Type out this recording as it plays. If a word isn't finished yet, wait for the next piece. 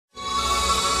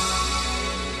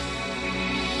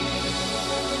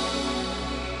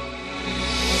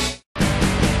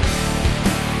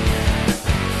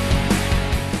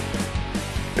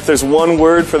If there's one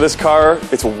word for this car,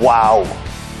 it's wow.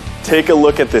 Take a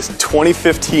look at this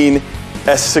 2015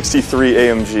 S63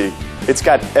 AMG. It's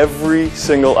got every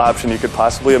single option you could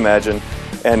possibly imagine,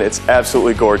 and it's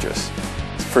absolutely gorgeous.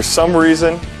 For some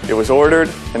reason, it was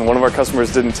ordered, and one of our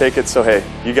customers didn't take it, so hey,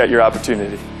 you got your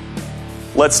opportunity.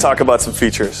 Let's talk about some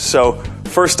features. So,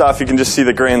 first off, you can just see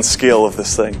the grand scale of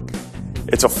this thing.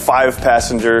 It's a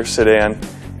 5-passenger sedan.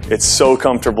 It's so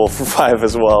comfortable for 5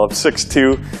 as well. I'm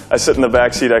 6'2", I sit in the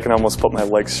back seat, I can almost put my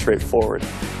legs straight forward.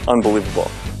 Unbelievable.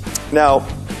 Now,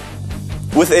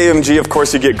 with AMG, of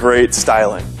course, you get great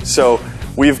styling. So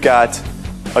we've got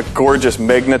a gorgeous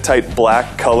Magnetite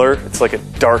black color. It's like a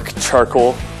dark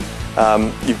charcoal.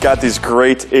 You've got these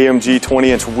great AMG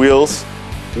 20-inch wheels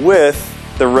with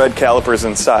the red calipers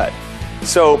inside.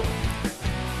 So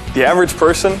the average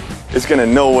person is going to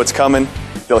know what's coming.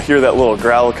 They'll hear that little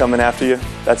growl coming after you.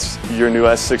 That's your new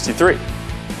S63.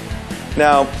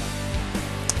 Now,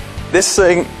 this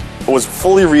thing was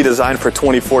fully redesigned for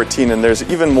 2014, and there's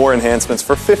even more enhancements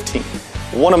for 15.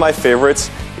 One of my favorites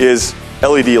is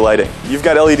LED lighting. You've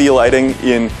got LED lighting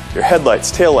in your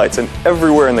headlights, taillights, and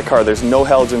everywhere in the car. There's no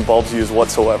halogen bulbs used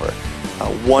whatsoever.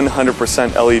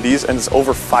 100% LEDs, and it's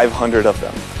over 500 of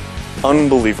them.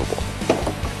 Unbelievable.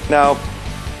 Now,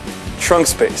 trunk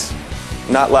space.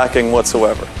 Not lacking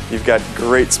whatsoever. You've got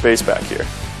great space back here.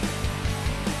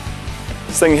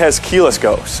 This thing has keyless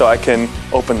go, so I can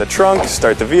open the trunk,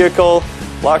 start the vehicle,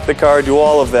 lock the car, do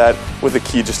all of that with a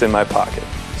key just in my pocket.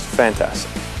 It's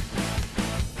fantastic.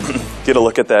 Get a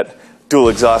look at that dual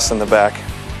exhaust in the back.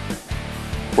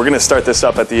 We're going to start this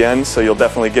up at the end, so you'll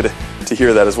definitely get to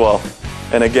hear that as well.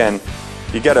 And again,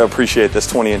 you got to appreciate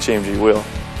this 20-inch AMG wheel.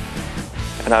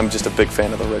 And I'm just a big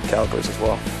fan of the red calipers as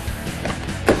well.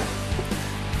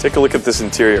 Take a look at this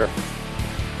interior.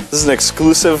 This is an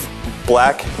exclusive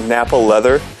black NAPPA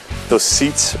leather. Those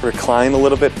seats recline a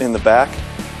little bit in the back.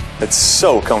 It's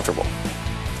so comfortable.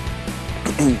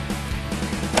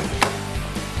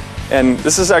 And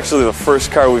this is actually the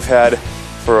first car we've had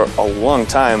for a long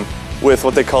time with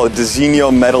what they call a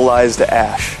DESIGNO metalized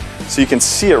ash. So you can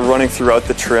see it running throughout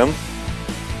the trim.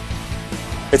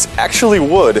 It's actually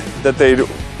wood that they'd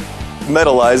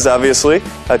metalized, obviously,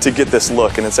 to get this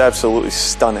look, and it's absolutely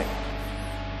stunning.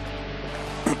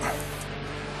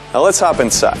 Now let's hop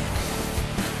inside.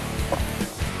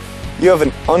 You have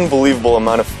an unbelievable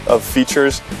amount of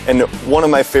features, and one of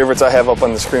my favorites I have up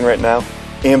on the screen right now,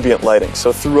 ambient lighting.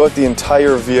 So throughout the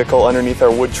entire vehicle, underneath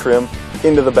our wood trim,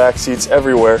 into the back seats,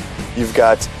 everywhere, you've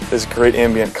got this great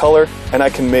ambient color, and I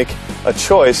can make a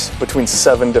choice between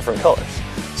 7 different colors.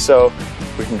 So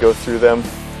we can go through them.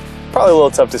 Probably a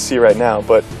little tough to see right now,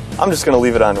 but I'm just going to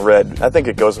leave it on red. I think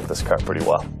it goes with this car pretty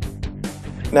well.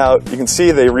 Now, you can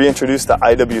see they reintroduced the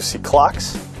IWC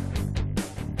clocks,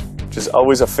 which is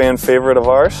always a fan favorite of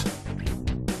ours.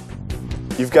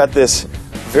 You've got this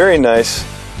very nice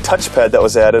touchpad that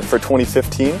was added for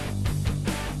 2015,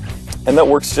 and that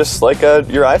works just like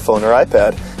your iPhone or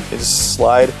iPad. You just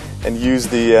slide and use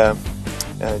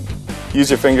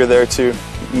your finger there to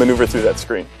maneuver through that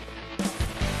screen.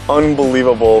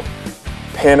 Unbelievable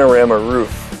panorama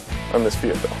roof on this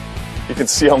vehicle. You can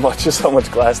see how much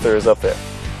glass there is up there.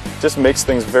 Just makes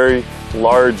things very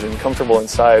large and comfortable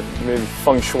inside, maybe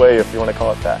feng shui if you want to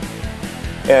call it that.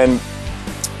 And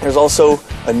there's also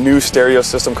a new stereo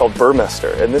system called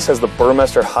BURMESTER, and this has the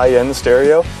BURMESTER high-end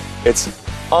stereo. It's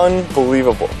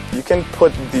unbelievable. You can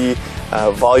put the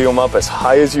volume up as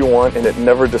high as you want, and it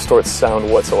never distorts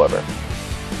sound whatsoever.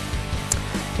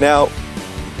 Now,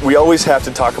 we always have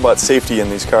to talk about safety in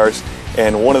these cars,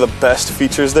 and one of the best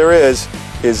features there is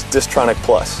Distronic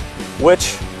Plus,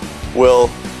 which will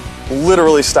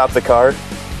literally stop the car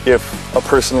if a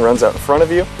person runs out in front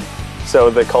of you. So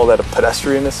they call that a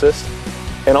pedestrian assist.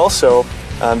 And also,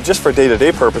 just for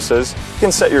day-to-day purposes, you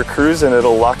can set your cruise and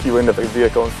it'll lock you into the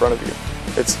vehicle in front of you.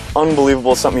 It's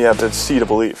unbelievable, something you have to see to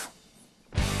believe.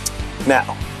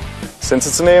 Now, since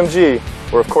it's an AMG,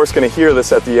 we're of course going to hear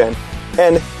this at the end,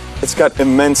 and it's got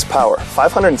immense power,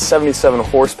 577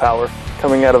 horsepower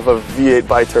coming out of a V8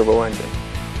 biturbo engine.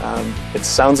 It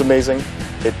sounds amazing,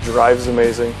 it drives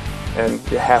amazing, and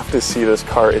you have to see this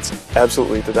car. It's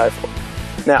absolutely to die for.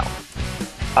 Now,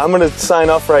 I'm going to sign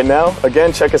off right now.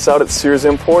 Again, check us out at Sears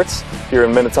Imports here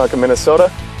in Minnetonka,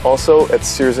 Minnesota, also at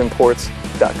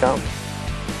SearsImports.com.